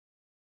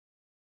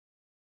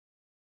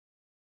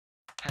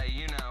Hey,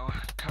 you know,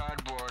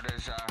 cardboard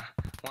is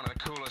one of the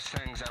coolest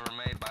things ever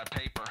made by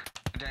paper.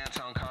 Dance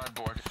on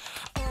cardboard.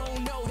 Oh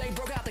no, they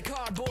broke out the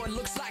cardboard.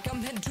 Looks like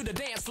I'm heading to the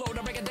dance floor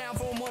to break it down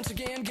for 'em once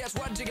again. Guess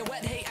what? Jiggy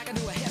wet, hey, I can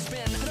do a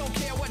hairspin. I don't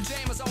care what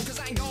jam is on, cause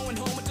I ain't going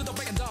home until the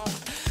break of dawn.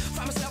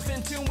 Find myself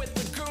in tune with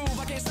the groove.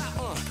 I can't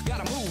stop,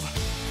 gotta move.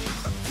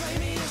 Play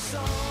me a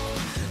song,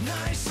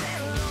 nice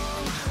and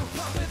long.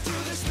 Pump it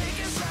through the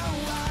speakers so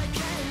I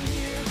can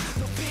hear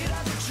the beat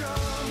of the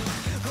drum.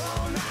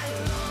 All night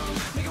long,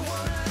 make it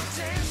wanna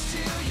dance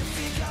till your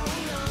feet go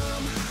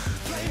numb.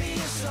 Play me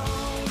a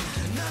song,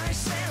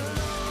 nice and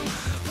long.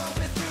 Pump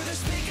it through the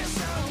speakers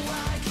so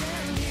I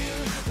can hear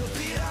the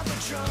beat of the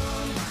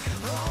drum.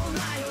 All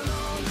night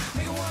long,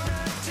 make it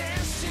wanna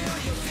dance till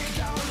your feet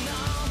go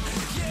numb.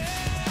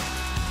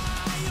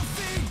 Yeah, your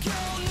feet go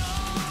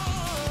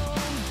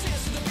numb.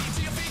 Dance to the beat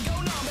till your feet go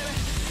numb, baby.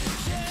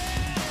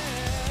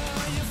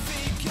 Yeah, your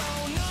feet go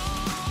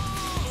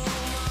numb.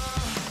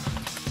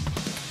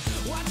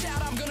 Watch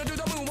out, I'm gonna do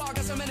the moonwalk.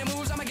 Got so many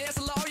moves, I'ma guess